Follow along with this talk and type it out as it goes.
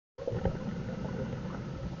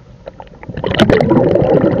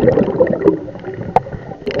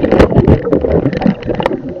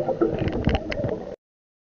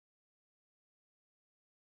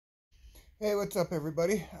Hey, what's up,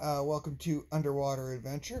 everybody? Welcome to Underwater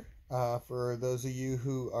Adventure. For those of you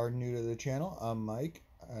who are new to the channel, I'm Mike.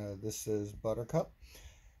 This is Buttercup.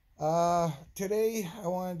 Today, I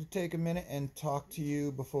wanted to take a minute and talk to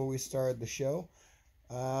you before we started the show.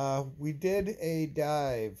 We did a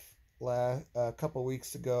dive a couple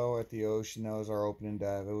weeks ago at the ocean. That was our opening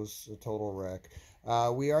dive. It was a total wreck.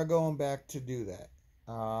 We are going back to do that,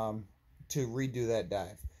 to redo that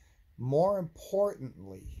dive. More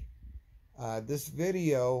importantly, this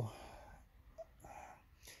video,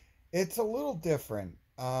 it's a little different.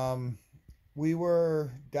 We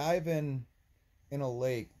were diving in a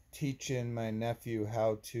lake teaching my nephew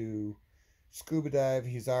how to scuba dive.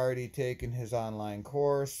 He's already taken his online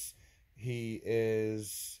course. He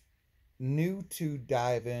is new to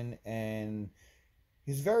diving and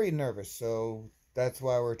he's very nervous, so that's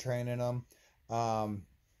why we're training him.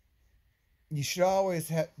 You should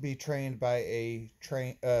always be trained by a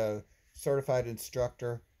certified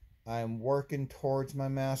instructor. I'm working towards my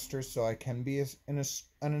master's, so I can be an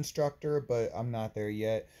instructor, but I'm not there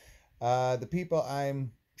yet. The people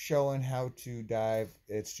I'm showing how to dive,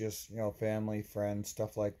 it's just, family, friends,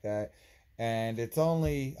 stuff like that. And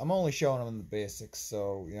I'm only showing them the basics,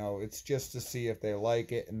 so, it's just to see if they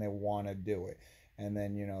like it and they want to do it. And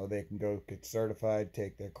then, they can go get certified,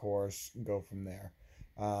 take their course, and go from there.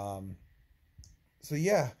 So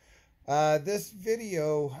yeah, this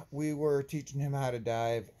video, we were teaching him how to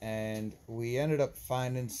dive, and we ended up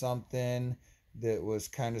finding something that was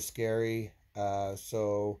kind of scary.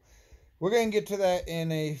 So we're going to get to that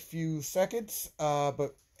in a few seconds.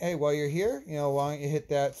 But hey, while you're here, why don't you hit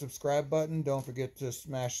that subscribe button? Don't forget to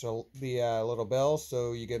smash the little bell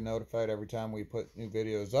so you get notified every time we put new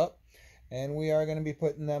videos up. And we are going to be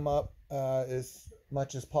putting them up as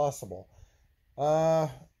much as possible.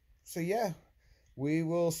 So yeah. We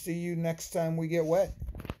will see you next time we get wet.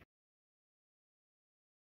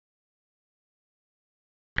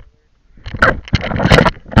 What's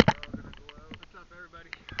up,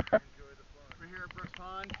 everybody? We're here at Brooks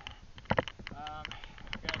Pond. Got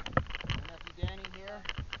my nephew Danny here.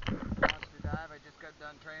 He wants to dive. I just got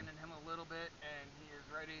done training him a little bit, and he is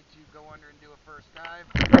ready to go under and do a first dive.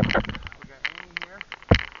 We got Amy here.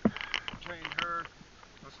 Trained her.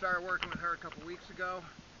 I started working with her a couple weeks ago.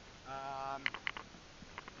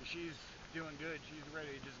 She's doing good. She's ready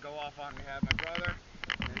to just go off on me. I have my brother.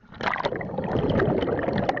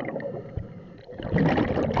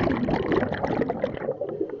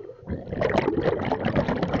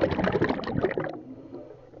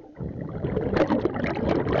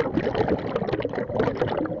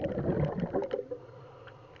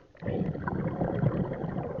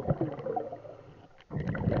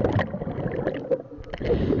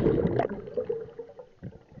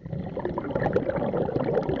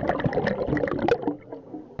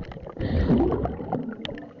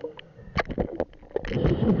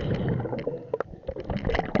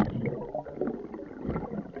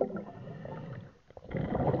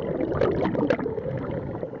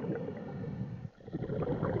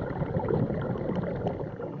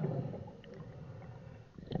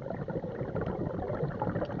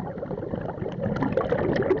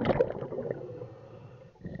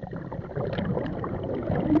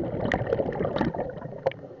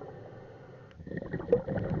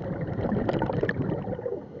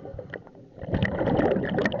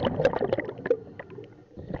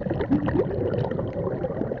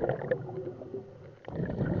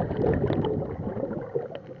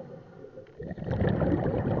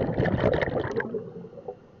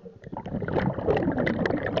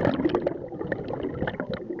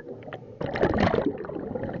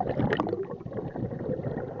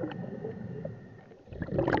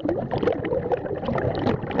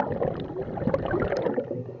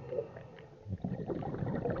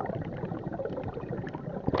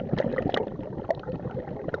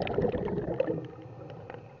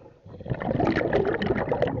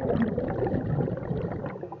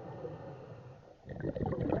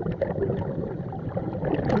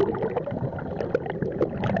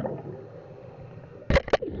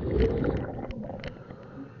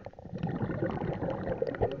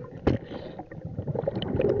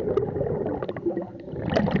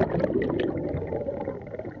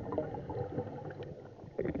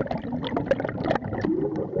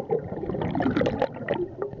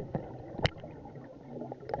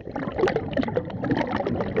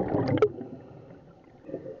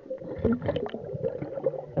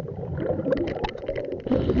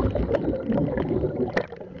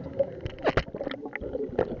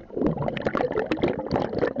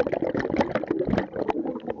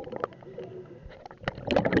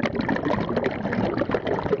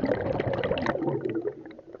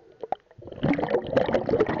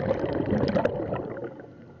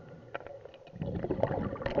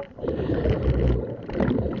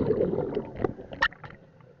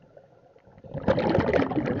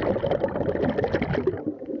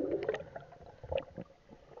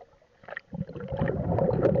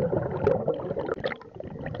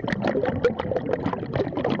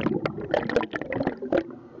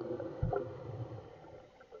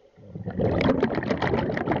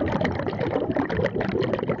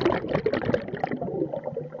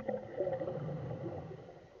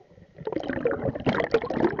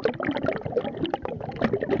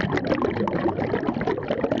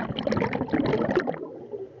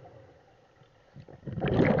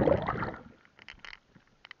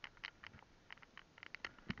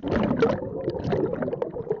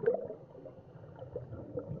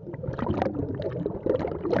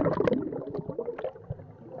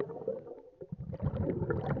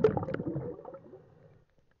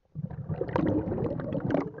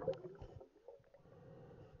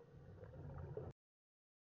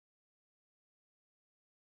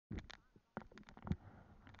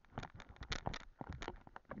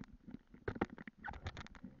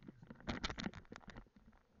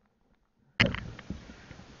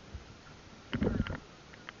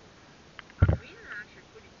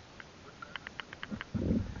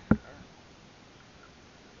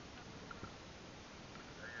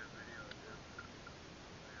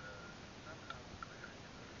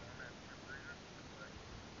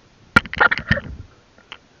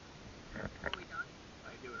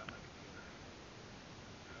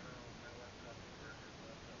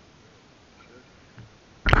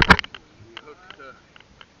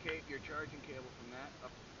 charging cable from that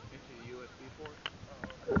up into the USB port.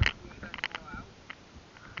 We're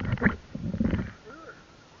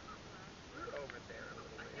over there a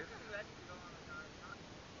little ways.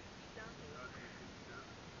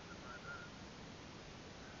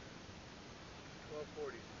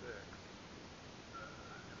 1246.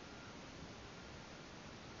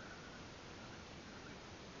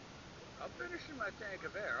 I'm finishing my tank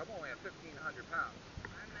of air. I'm only at 1,500 pounds.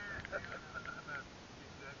 I'm at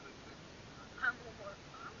exactly 1,600.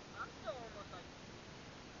 I'm still almost like.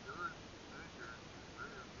 Yours finisher is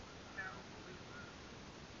real. No. I don't believe that.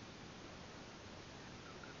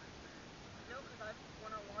 No, because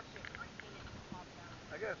when I watched it, I seen it pop down.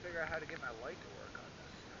 I gotta figure out how to get my light to work on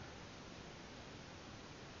this.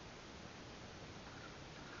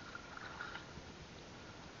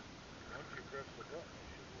 Once you press the button,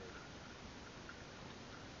 it should work.